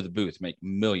going to go to the booth, make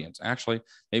millions. Actually,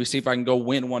 maybe see if I can go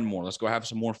win one more. Let's go have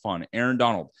some more fun. Aaron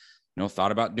Donald,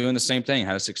 thought about doing the same thing,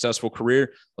 had a successful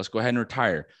career. Let's go ahead and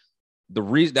retire.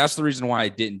 That's the reason why I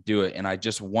didn't do it. And I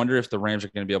just wonder if the Rams are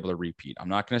going to be able to repeat. I'm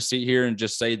not going to sit here and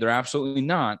just say they're absolutely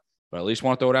not, but at least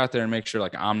want to throw it out there and make sure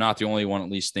like I'm not the only one at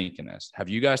least thinking this. Have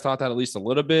you guys thought that at least a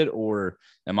little bit, or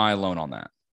am I alone on that?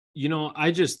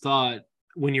 I just thought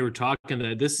when you were talking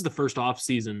that this is the first off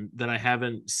season that I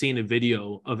haven't seen a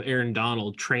video of Aaron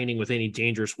Donald training with any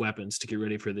dangerous weapons to get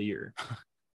ready for the year.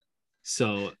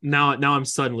 So now I'm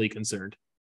suddenly concerned.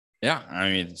 Yeah. I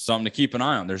mean, something to keep an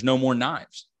eye on. There's no more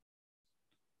knives.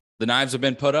 The knives have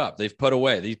been put up. They've put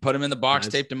away. They put them in the box,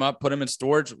 taped them up, put them in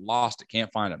storage, lost it.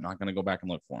 Can't find them. Not going to go back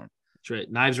and look for them. That's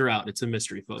right. Knives are out. It's a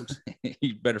mystery, folks.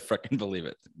 You better freaking believe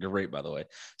it. Great, by the way.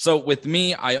 So with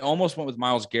me, I almost went with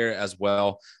Myles Garrett as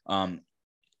well. And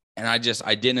I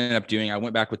didn't end up doing. I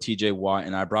went back with TJ Watt,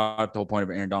 and I brought up the whole point of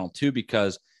Aaron Donald too,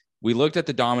 because we looked at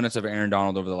the dominance of Aaron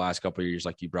Donald over the last couple of years,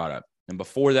 like you brought up. And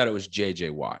before that, it was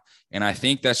JJ Watt. And I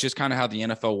think that's just kind of how the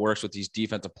NFL works with these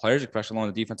defensive players, especially on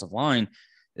the defensive line,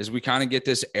 is we kind of get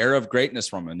this era of greatness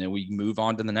from them, and then we move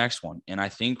on to the next one. And I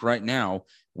think right now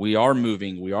we are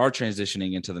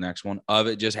transitioning into the next one of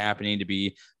it just happening to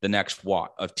be the next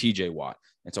Watt of TJ Watt.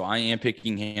 And so I am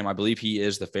picking him. I believe he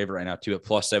is the favorite right now too at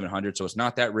plus 700. So it's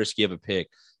not that risky of a pick,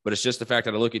 but it's just the fact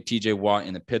that I look at TJ Watt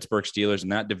and the Pittsburgh Steelers in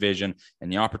that division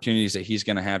and the opportunities that he's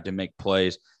going to have to make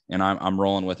plays. And I'm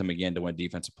rolling with him again to win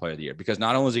Defensive Player of the Year, because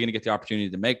not only is he going to get the opportunity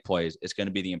to make plays, it's going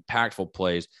to be the impactful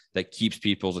plays that keeps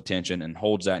people's attention and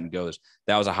holds that and goes,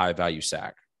 that was a high value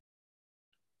sack.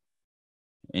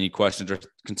 Any questions or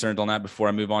concerns on that before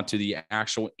I move on to the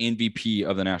actual MVP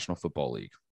of the National Football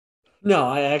League? No,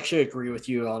 I actually agree with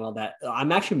you on all that.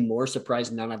 I'm actually more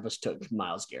surprised none of us took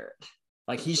Myles Garrett.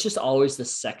 Like, he's just always the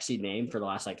sexy name for the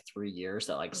last 3 years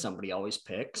that somebody always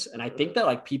picks. And I think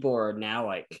that people are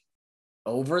now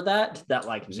over that That's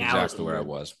now exactly where I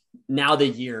was. Now this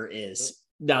is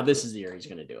the year he's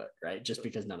going to do it, right? Just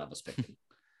because none of us picked him.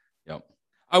 Yep.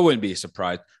 I wouldn't be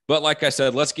surprised. But like I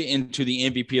said, let's get into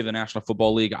the MVP of the National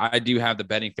Football League. I do have the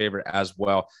betting favorite as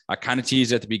well. I kind of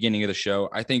teased at the beginning of the show.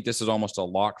 I think this is almost a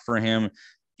lock for him,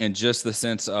 in just the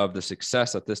sense of the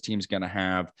success that this team's going to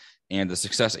have and the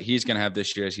success that he's going to have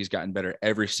this year as he's gotten better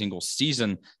every single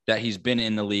season that he's been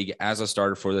in the league as a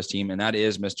starter for this team. And that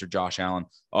is Mr. Josh Allen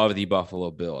of the Buffalo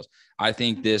Bills. I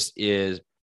think this is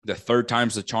the third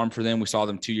time's the charm for them. We saw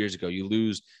them 2 years ago. You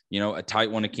lose, a tight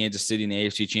one to Kansas City in the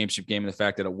AFC Championship game, and the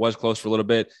fact that it was close for a little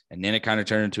bit, and then it kind of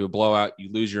turned into a blowout.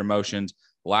 You lose your emotions.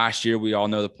 Last year, we all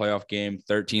know the playoff game,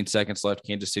 13 seconds left.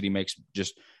 Kansas City makes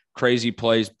just crazy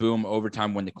plays, boom,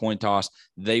 overtime, win the coin toss.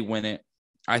 They win it.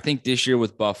 I think this year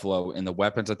with Buffalo and the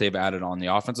weapons that they've added on the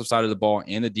offensive side of the ball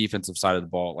and the defensive side of the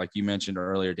ball, like you mentioned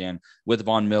earlier, Dan, with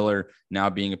Von Miller now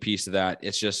being a piece of that,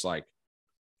 it's just like,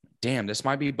 damn, this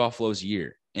might be Buffalo's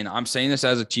year. And I'm saying this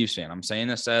as a Chiefs fan. I'm saying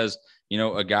this as,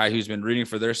 a guy who's been rooting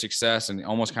for their success and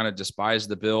almost kind of despised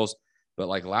the Bills. But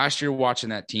last year, watching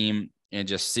that team and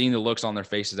just seeing the looks on their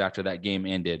faces after that game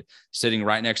ended, sitting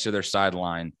right next to their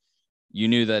sideline, you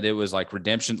knew that it was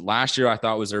redemption. Last year, I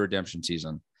thought was their redemption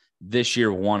season. This year,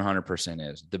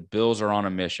 100% is. The Bills are on a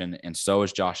mission, and so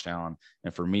is Josh Allen.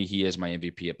 And for me, he is my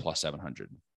MVP at plus 700.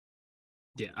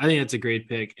 Yeah, I think that's a great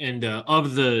pick. And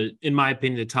in my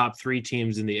opinion, the top three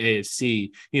teams in the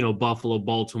AFC, Buffalo,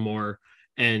 Baltimore,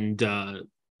 and oh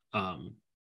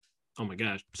my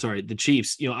gosh, sorry, the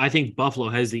Chiefs. I think Buffalo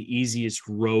has the easiest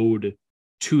road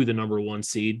to the number one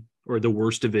seed or the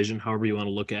worst division, however you want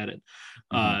to look at it.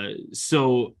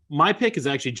 So my pick is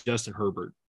actually Justin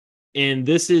Herbert. And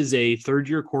this is a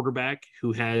third-year quarterback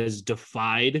who has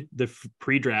defied the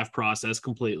pre-draft process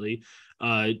completely.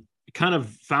 Kind of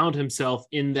found himself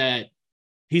in that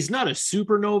he's not a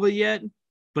supernova yet,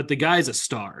 but the guy's a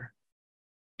star.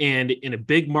 And in a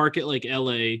big market like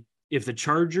LA, if the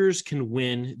Chargers can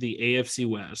win the AFC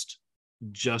West,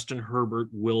 Justin Herbert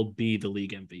will be the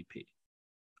league MVP.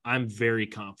 I'm very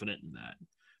confident in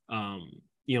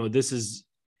that. This is,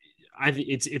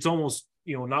 it's almost,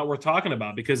 not worth talking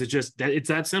about because it's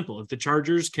that simple. If the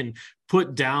Chargers can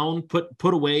put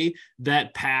away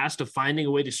that past of finding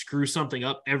a way to screw something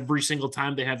up every single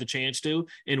time they have the chance to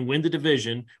and win the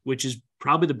division, which is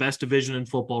probably the best division in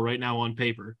football right now on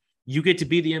paper, you get to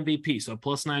be the MVP. So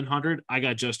plus 900, I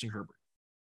got Justin Herbert.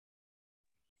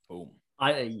 Boom.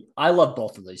 I love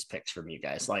both of these picks from you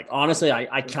guys. Like, honestly,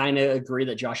 I kind of agree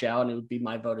that Josh Allen would be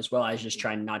my vote as well. I was just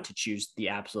trying not to choose the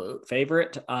absolute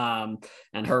favorite. And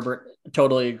Herbert,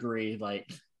 totally agree. Like,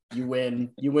 you win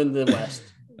the West.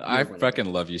 I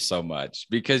fucking love you so much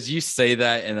because you say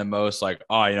that in the most like,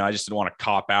 I just didn't want to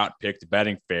cop out and pick the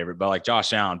betting favorite, but like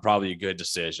Josh Allen, probably a good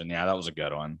decision. Yeah, that was a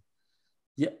good one.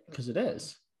 Yeah, because it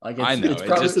is. Like, I know it's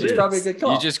probably a good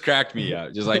call. You just cracked me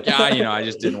up. Just like, I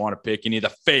just didn't want to pick any of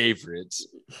the favorites.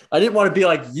 I didn't want to be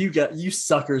like you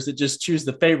suckers that just choose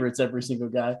the favorites every single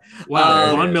guy.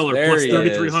 Wow, Von Miller plus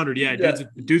 3,300. Yeah,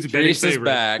 dude's a betting favorite.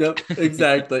 Back. Yep,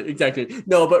 exactly.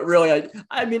 No, but really,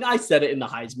 I mean, I said it in the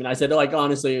Heisman. I said, like,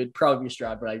 honestly, it would probably be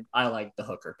Stroud, but I like the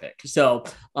Hooker pick. So,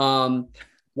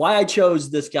 why I chose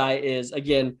this guy is,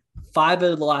 again, 5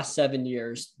 of the last 7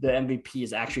 years, the MVP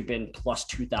has actually been plus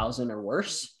 2,000 or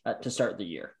worse to start the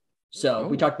year. So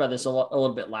we talked about this a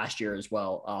little bit last year as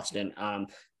well, Austin,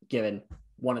 given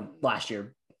one of last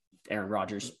year, Aaron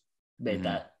Rodgers made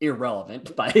that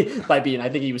irrelevant by being, I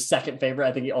think he was second favorite.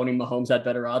 I think only Mahomes had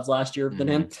better odds last year than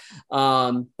him.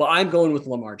 But I'm going with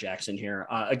Lamar Jackson here.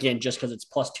 Again, just because it's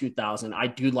plus 2,000. I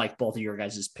do like both of your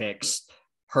guys' picks.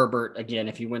 Herbert, again,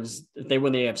 if they win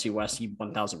the AFC West, he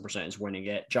 1,000% is winning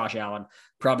it. Josh Allen,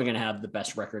 probably going to have the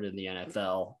best record in the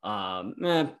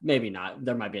NFL. Maybe not.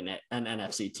 There might be an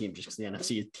NFC team just because the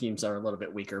NFC teams are a little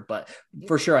bit weaker. But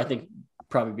for sure, I think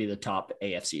probably be the top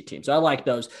AFC team. So I like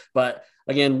those. But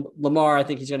again, Lamar, I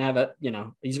think he's going to have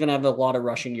he's going to have a lot of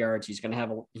rushing yards. He's going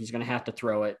to have to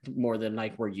throw it more than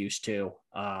like we're used to.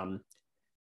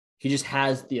 He just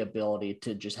has the ability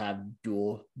to just have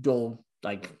dual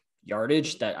like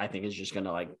yardage that I think is just going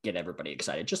to like get everybody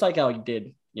excited, just like how he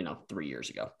did, 3 years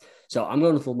ago. So I'm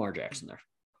going with Lamar Jackson there.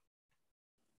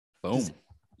 Boom.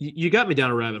 You got me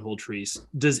down a rabbit hole, Treese.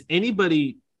 Does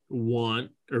anybody want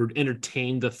or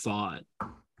entertain the thought,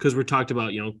 because we're talked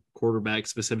about, quarterback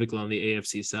specifically on the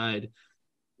AFC side,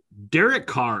 Derek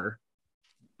Carr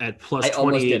at plus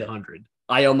 2,800.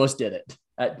 I almost did it.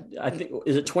 I think,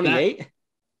 is it 28?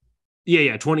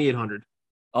 Yeah, 2,800.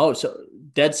 Oh, so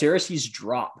dead serious? He's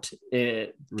dropped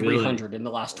 300 Really? in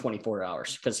the last 24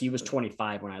 hours because he was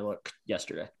 25 when I looked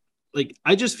yesterday. Like,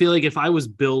 I just feel like if I was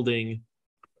building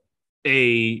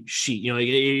a sheet, like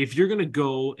if you're going to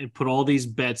go and put all these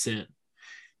bets in,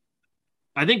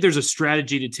 I think there's a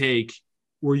strategy to take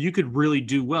where you could really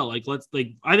do well. I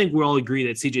think we all agree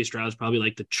that CJ Stroud is probably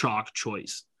like the chalk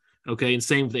choice. Okay. And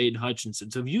same with Aiden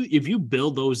Hutchinson. So if you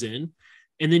build those in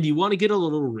and then you want to get a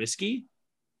little risky,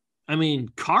 I mean,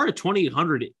 Carr at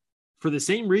 2,800 for the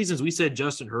same reasons we said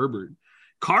Justin Herbert.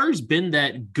 Carr's been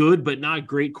that good but not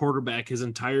great quarterback his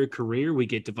entire career. We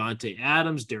get Devontae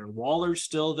Adams, Darren Waller's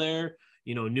still there,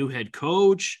 new head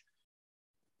coach.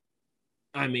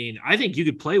 I mean, I think you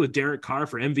could play with Derek Carr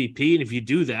for MVP, and if you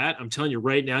do that, I'm telling you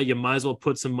right now, you might as well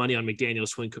put some money on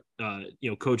McDaniels win,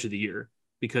 coach of the year,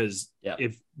 because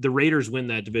if the Raiders win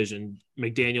that division,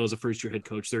 McDaniel is a first-year head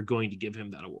coach. They're going to give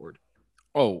him that award.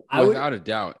 Oh, without a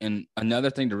doubt. And another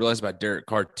thing to realize about Derek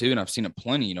Carr too, and I've seen it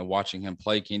plenty, watching him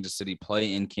play in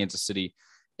Kansas City,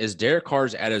 is Derek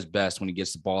Carr's at his best when he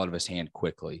gets the ball out of his hand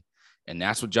quickly. And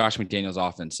that's what Josh McDaniels'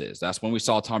 offense is. That's when we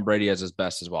saw Tom Brady as his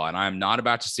best as well. And I'm not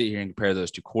about to sit here and compare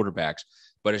those two quarterbacks,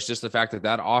 but it's just the fact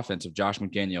that offense of Josh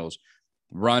McDaniels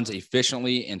runs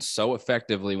efficiently and so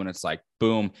effectively when it's like,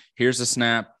 boom, here's the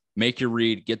snap, make your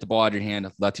read, get the ball out of your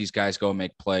hand, let these guys go and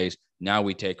make plays. Now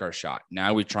we take our shot.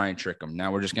 Now we try and trick them.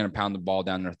 Now we're just going to pound the ball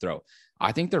down their throat.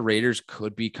 I think the Raiders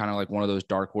could be kind of like one of those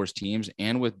dark horse teams.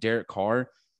 And with Derek Carr,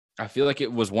 I feel like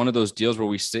it was one of those deals where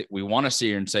we want to sit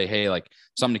here and say, hey, like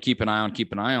something to keep an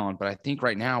eye on. But I think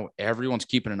right now everyone's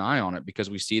keeping an eye on it because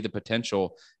we see the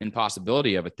potential and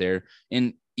possibility of it there.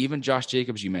 And even Josh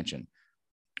Jacobs, you mentioned,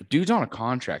 dude's on a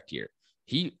contract year.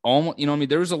 He almost,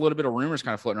 there was a little bit of rumors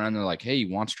kind of floating around. They're like, hey, he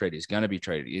wants traded. He's going to be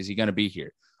traded. Is he going to be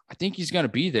here? I think he's going to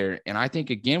be there. And I think,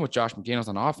 again, with Josh McDaniels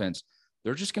on offense,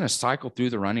 they're just going to cycle through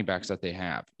the running backs that they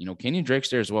have. Kenyon Drake's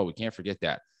there as well. We can't forget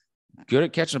that. Good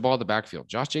at catching the ball at the backfield.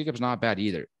 Josh Jacobs not bad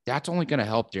either. That's only going to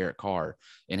help Derek Carr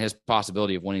in his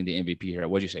possibility of winning the MVP here.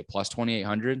 What'd you say? Plus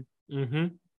 2,800? Mm-hmm.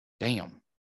 Damn.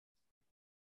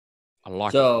 I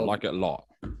like it a lot.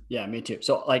 Yeah, me too.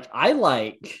 So I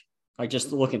like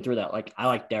just looking through that, I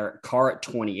like Derek Carr at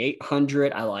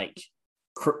 2,800. I like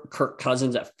Kirk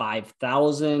Cousins at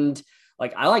 5,000.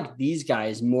 I like these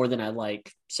guys more than I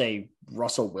like, say,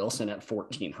 Russell Wilson at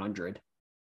 1,400.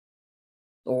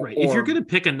 Right. If you're going to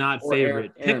pick a not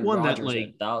favorite, Aaron pick one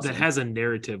Rodgers that has a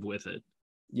narrative with it.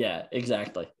 Yeah,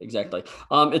 exactly.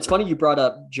 It's funny you brought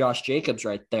up Josh Jacobs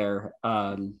right there,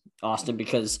 Austin,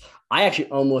 because I actually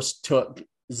almost took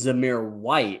Zamir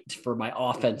White for my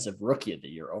offensive rookie of the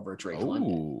year over Drake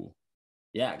London.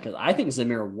 Yeah, because I think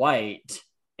Zamir White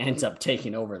ends up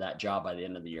taking over that job by the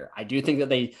end of the year. I do think that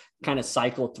they kind of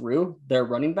cycle through their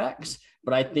running backs,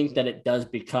 but I think that it does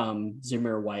become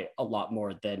Zamir White a lot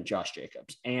more than Josh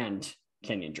Jacobs and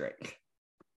Kenyon Drake.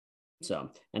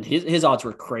 So, and his odds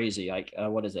were crazy.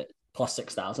 What is it? Plus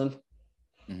 6,000.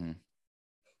 Mm-hmm.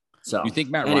 So you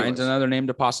think Matt Ryan's another name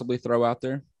to possibly throw out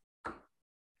there?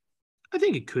 I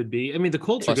think it could be. I mean, the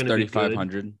Colts are going to be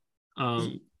 3,500.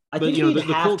 But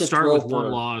the Colts start with one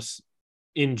loss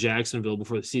in Jacksonville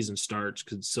before the season starts.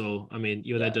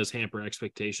 That does hamper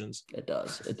expectations. It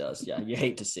does. Yeah. You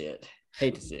hate to see it.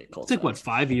 Colts. It's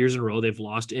 5 years in a row they've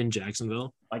lost in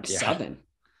Jacksonville? 7.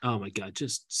 Oh my God.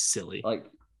 Just silly.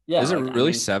 Is it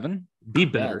really 7? Be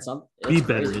better. Be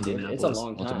better, Indianapolis. It's a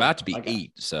long time. Well, it's about to be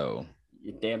 8. So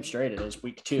you're damn straight it is.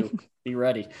 Week 2. Be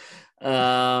ready.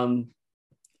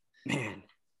 Man,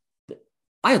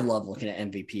 I love looking at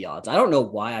MVP odds. I don't know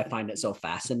why I find it so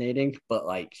fascinating, but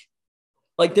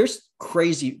there's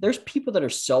people that are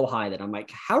so high that I'm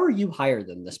like, how are you higher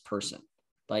than this person?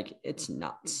 It's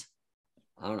nuts.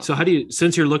 I don't know. So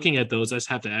since you're looking at those, I just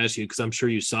have to ask you, because I'm sure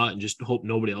you saw it and just hope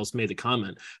nobody else made the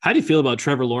comment. How do you feel about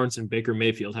Trevor Lawrence and Baker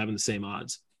Mayfield having the same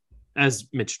odds as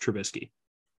Mitch Trubisky?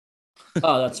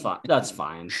 Oh, that's fine. That's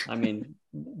fine. I mean,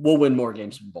 we'll win more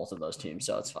games from both of those teams,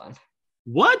 so it's fine.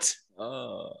 What?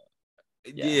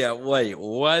 Yeah. Wait,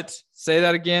 what? Say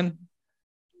that again.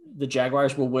 The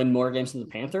Jaguars will win more games than the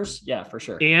Panthers? Yeah, for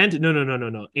sure. And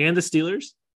no. And the Steelers?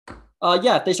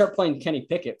 Yeah, if they start playing Kenny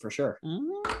Pickett, for sure.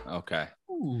 Okay.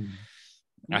 Ooh.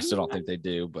 I still don't think they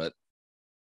do, but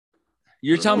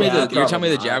you're telling me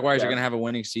the Jaguars are going to have a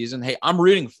winning season. Hey, I'm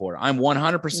rooting for it. I'm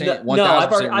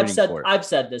 100%. I've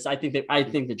said this. I think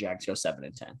the Jags go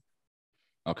 7-10.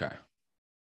 Okay.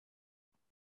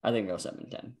 I think go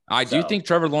 7-10. I do think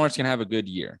Trevor Lawrence can have a good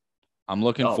year. I'm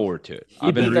looking forward to it.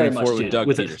 I've been rooting for it with Doug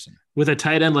Peterson. With a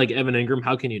tight end like Evan Ingram,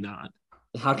 how can you not?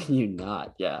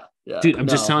 Yeah. Dude, I'm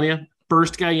just telling you,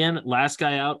 first guy in, last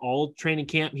guy out, all training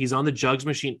camp. He's on the jugs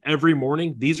machine every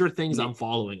morning. These are things I'm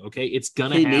following. Okay, it's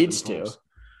gonna happen. He needs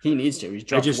to. He's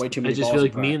dropped way too many. I just feel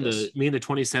like me and the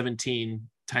 2017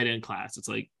 tight end class. It's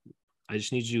like I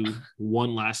just need you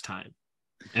one last time.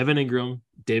 Evan Ingram,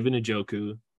 David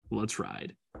Njoku. Let's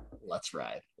ride.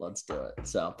 Let's do it.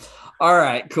 So, all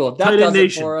right, cool. That does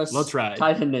it for us. Let's ride.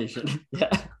 Tight End Nation. Yeah.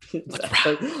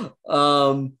 Exactly.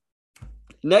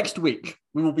 Next week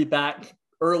we will be back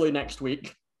early next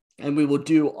week, and we will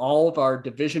do all of our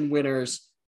division winners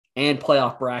and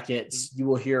playoff brackets. You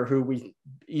will hear who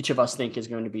each of us think is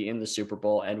going to be in the Super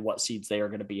Bowl and what seeds they are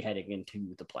going to be heading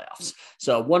into the playoffs.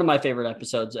 So one of my favorite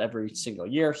episodes every single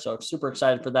year. So super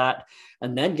excited for that.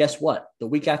 And then guess what? The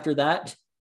week after that,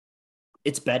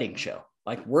 it's betting show.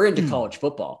 We're into college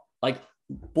football.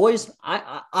 Boys,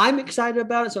 I'm excited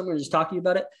about it. So I'm going to just talk to you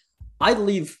about it. I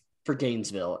leave for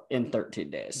Gainesville in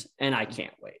 13 days and I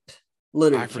can't wait.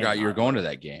 Literally. I forgot you were going to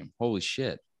that game. Holy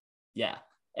shit. Yeah.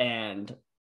 And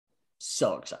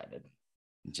so excited.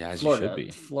 As you should be.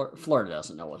 Florida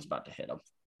doesn't know what's about to hit them.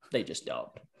 They just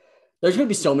don't. There's going to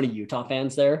be so many Utah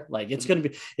fans there. It's going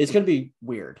to be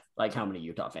weird. How many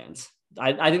Utah fans?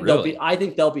 I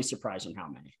think they'll be surprised on how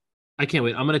many. I can't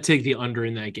wait. I'm going to take the under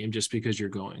in that game just because you're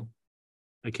going.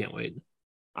 I can't wait.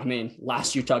 I mean,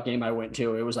 last Utah game I went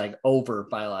to, it was over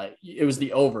by it was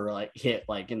the over hit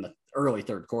in the early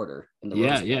third quarter in the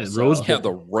Yeah, Rose Bowl. Rose Bowl. Yeah,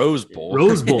 the Rose Bowl.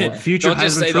 Rose Bowl, future Don't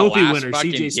just Heisman say the Trophy last winner,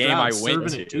 fucking CJ game I Stroud, went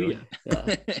serving it to. to you.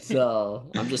 Yeah.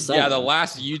 So I'm just saying. Yeah, the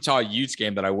last Utah Utes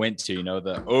game that I went to,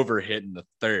 the overhit in the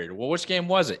third. Well, which game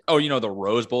was it? Oh, the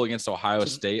Rose Bowl against Ohio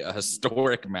State, a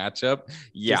historic matchup.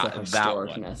 Yeah, that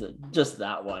one. Just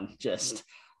that one. Just,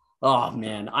 oh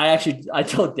man. I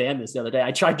told Dan this the other day.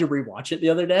 I tried to rewatch it the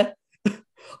other day.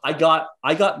 I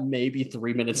got maybe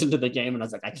 3 minutes into the game and I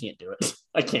was like, I can't do it.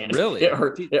 I can't. Really? It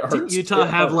hurts. Didn't Utah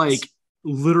have like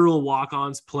literal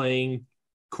walk-ons playing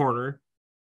corner?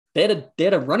 They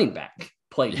had a running back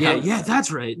play. Yeah,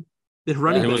 that's right. The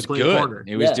running back playing good. corner.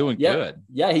 He was doing good.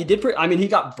 Yeah, he did. He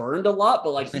got burned a lot,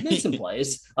 but like he made some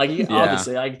plays. Like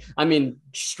obviously,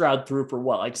 Stroud threw for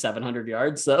what, like 700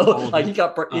 yards. So like he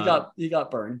got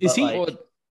burned.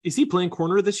 Is he playing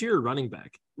corner this year or running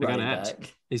back?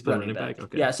 He's playing running back.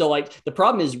 Okay. Yeah. So like the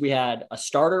problem is we had a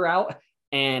starter out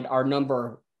and our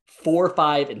number 4,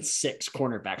 5, and 6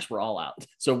 cornerbacks were all out.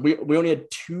 So we only had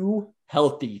 2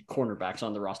 healthy cornerbacks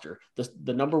on the roster.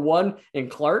 The number 1 in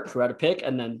Clark, who had a pick,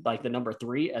 and then like the number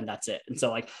 3, and that's it. And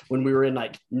so like when we were in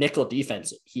like nickel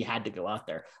defense, he had to go out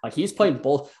there. Like he's playing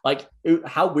both. Like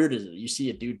how weird is it? You see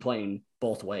a dude playing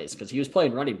both ways, because he was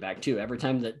playing running back too every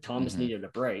time that Thomas needed a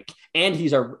break, and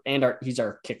he's our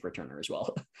kick returner as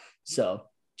well. So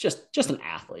just an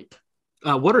athlete.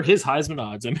 What are his Heisman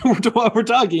odds? I mean, we're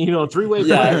talking, 3-way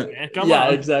player, man. Come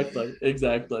on.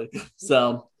 Exactly.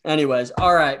 So anyways,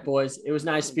 all right, boys, it was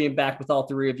nice being back with all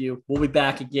 3 of you. We'll be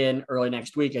back again early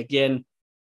next week. Again,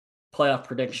 playoff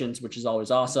predictions, which is always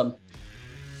awesome.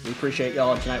 We appreciate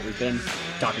y'all. And tonight we've been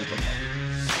talking football.